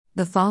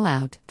The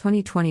Fallout,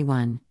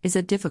 2021, is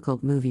a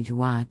difficult movie to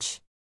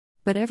watch.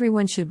 But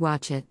everyone should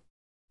watch it.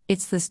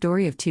 It's the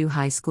story of two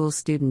high school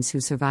students who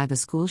survive a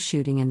school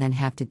shooting and then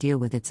have to deal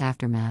with its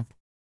aftermath.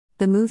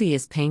 The movie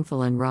is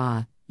painful and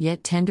raw,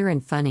 yet tender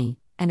and funny,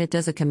 and it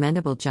does a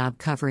commendable job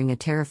covering a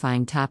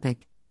terrifying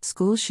topic,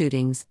 school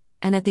shootings,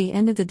 and at the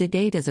end of the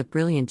day does a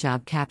brilliant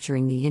job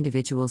capturing the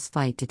individual's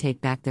fight to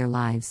take back their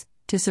lives,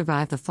 to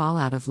survive the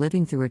fallout of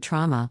living through a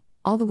trauma,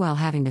 all the while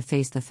having to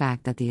face the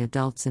fact that the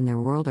adults in their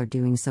world are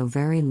doing so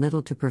very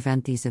little to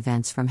prevent these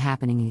events from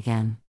happening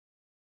again.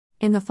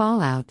 In The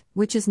Fallout,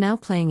 which is now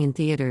playing in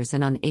theaters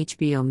and on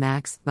HBO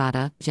Max,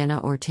 Vada,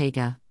 Jenna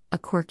Ortega, a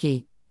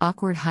quirky,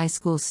 awkward high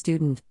school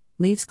student,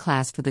 leaves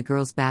class for the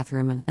girls'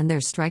 bathroom and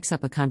there strikes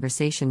up a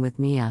conversation with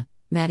Mia,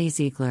 Maddie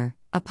Ziegler,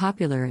 a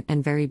popular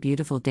and very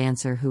beautiful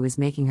dancer who is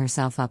making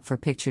herself up for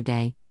picture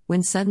day,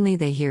 when suddenly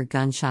they hear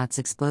gunshots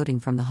exploding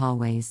from the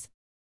hallways.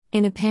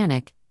 In a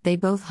panic, they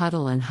both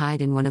huddle and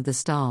hide in one of the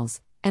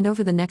stalls, and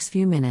over the next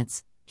few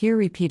minutes, hear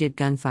repeated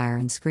gunfire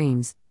and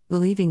screams,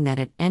 believing that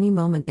at any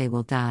moment they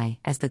will die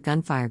as the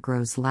gunfire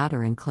grows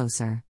louder and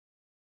closer.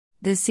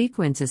 This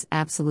sequence is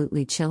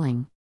absolutely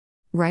chilling.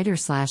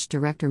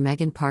 Writer/director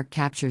Megan Park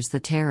captures the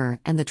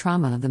terror and the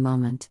trauma of the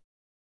moment.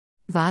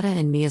 Vada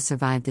and Mia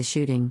survive the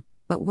shooting,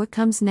 but what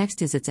comes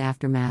next is its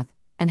aftermath,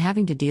 and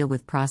having to deal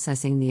with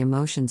processing the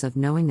emotions of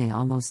knowing they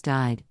almost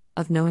died,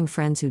 of knowing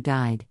friends who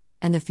died,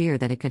 and the fear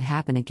that it could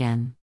happen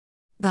again.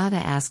 Vada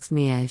asks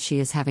Mia if she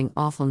is having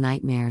awful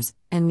nightmares,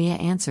 and Mia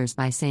answers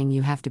by saying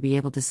you have to be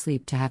able to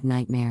sleep to have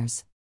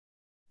nightmares.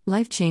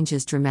 Life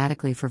changes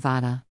dramatically for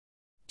Vada.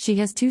 She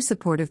has two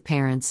supportive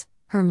parents,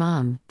 her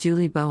mom,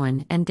 Julie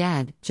Bowen, and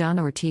dad, John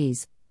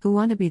Ortiz, who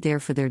want to be there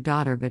for their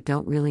daughter but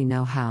don't really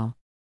know how.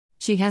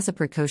 She has a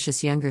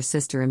precocious younger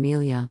sister,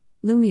 Amelia,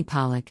 Lumi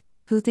Pollock,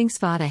 who thinks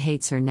Vada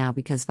hates her now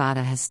because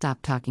Vada has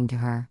stopped talking to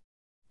her.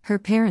 Her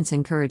parents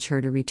encourage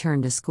her to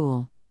return to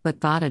school, but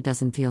Vada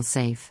doesn't feel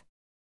safe.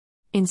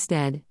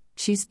 Instead,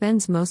 she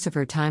spends most of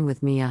her time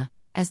with Mia,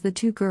 as the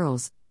two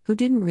girls, who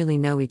didn't really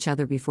know each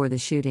other before the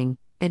shooting,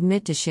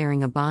 admit to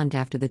sharing a bond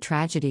after the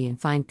tragedy and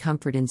find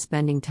comfort in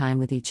spending time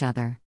with each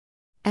other.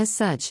 As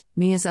such,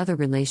 Mia's other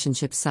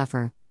relationships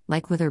suffer,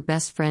 like with her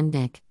best friend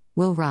Nick,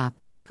 Will Ropp,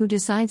 who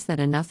decides that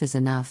enough is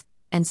enough,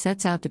 and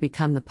sets out to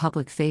become the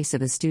public face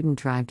of a student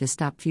drive to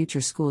stop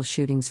future school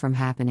shootings from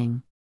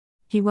happening.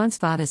 He wants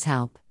Vada's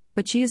help,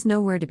 but she is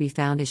nowhere to be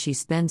found as she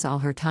spends all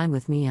her time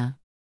with Mia.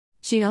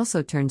 She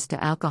also turns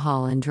to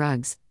alcohol and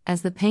drugs,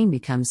 as the pain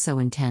becomes so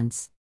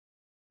intense.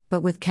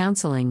 But with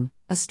counseling,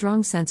 a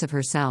strong sense of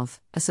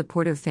herself, a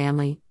supportive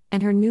family,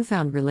 and her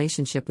newfound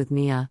relationship with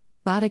Mia,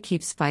 Vada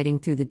keeps fighting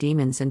through the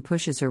demons and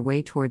pushes her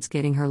way towards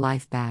getting her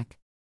life back.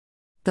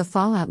 The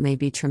Fallout may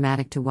be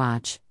traumatic to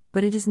watch,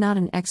 but it is not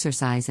an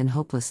exercise in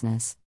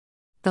hopelessness.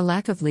 The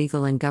lack of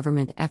legal and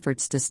government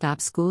efforts to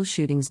stop school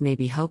shootings may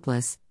be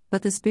hopeless,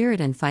 but the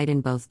spirit and fight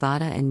in both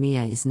Vada and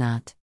Mia is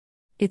not.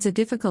 It's a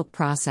difficult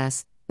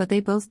process, but they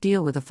both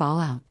deal with the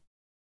fallout.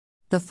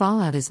 The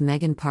Fallout is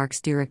Megan Park's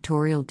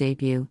directorial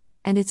debut,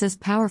 and it's as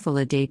powerful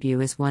a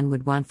debut as one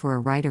would want for a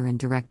writer and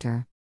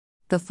director.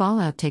 The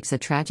Fallout takes a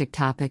tragic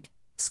topic,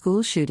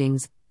 school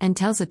shootings, and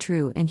tells a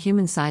true and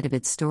human side of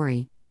its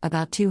story,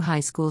 about two high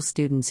school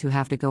students who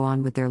have to go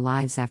on with their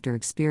lives after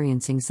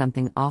experiencing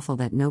something awful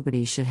that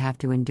nobody should have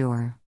to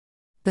endure.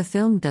 The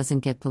film doesn't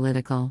get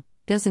political,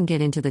 doesn't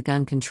get into the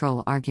gun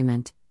control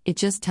argument, it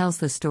just tells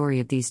the story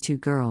of these two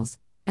girls,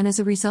 and as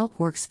a result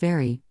works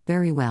very,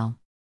 very well.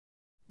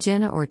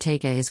 Jenna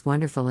Ortega is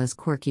wonderful as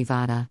quirky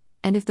Vada,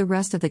 and if the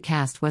rest of the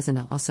cast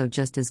wasn't also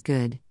just as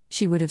good,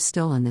 she would have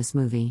stolen this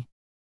movie.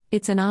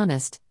 It's an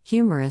honest,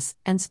 humorous,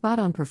 and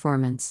spot-on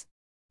performance.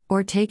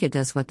 Ortega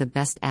does what the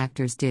best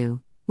actors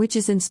do, which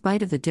is in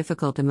spite of the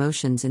difficult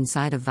emotions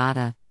inside of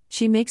Vada,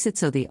 she makes it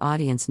so the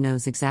audience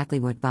knows exactly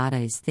what Vada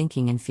is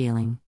thinking and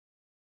feeling.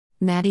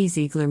 Maddie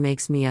Ziegler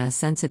makes Mia a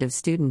sensitive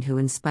student who,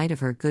 in spite of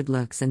her good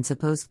looks and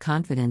supposed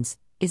confidence,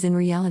 is in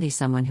reality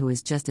someone who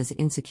is just as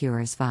insecure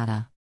as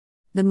Vada.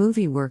 The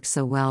movie works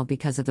so well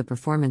because of the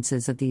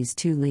performances of these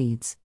two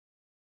leads.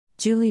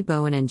 Julie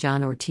Bowen and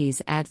John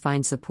Ortiz add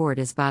fine support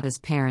as Vada's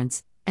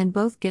parents, and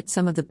both get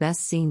some of the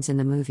best scenes in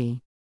the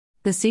movie.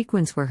 The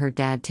sequence where her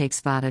dad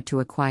takes Vada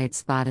to a quiet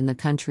spot in the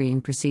country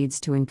and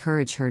proceeds to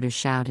encourage her to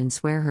shout and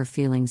swear her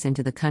feelings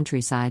into the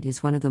countryside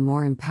is one of the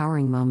more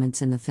empowering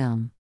moments in the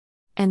film.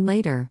 And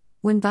later,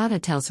 when Vada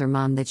tells her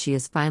mom that she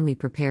is finally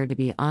prepared to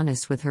be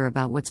honest with her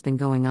about what's been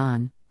going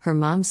on, her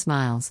mom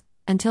smiles,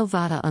 until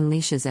Vada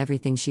unleashes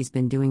everything she's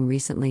been doing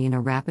recently in a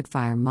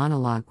rapid-fire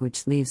monologue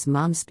which leaves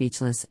mom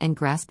speechless and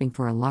grasping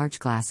for a large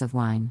glass of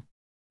wine.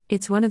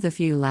 It's one of the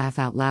few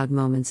laugh-out-loud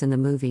moments in the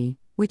movie,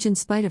 which in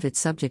spite of its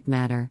subject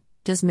matter,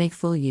 does make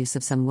full use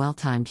of some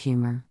well-timed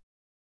humor.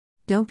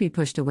 Don't be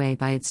pushed away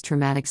by its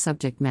traumatic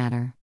subject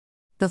matter.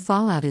 The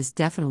Fallout is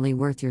definitely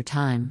worth your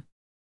time.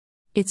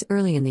 It's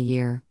early in the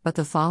year, but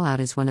The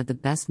Fallout is one of the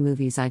best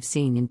movies I've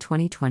seen in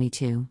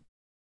 2022.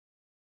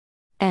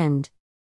 End.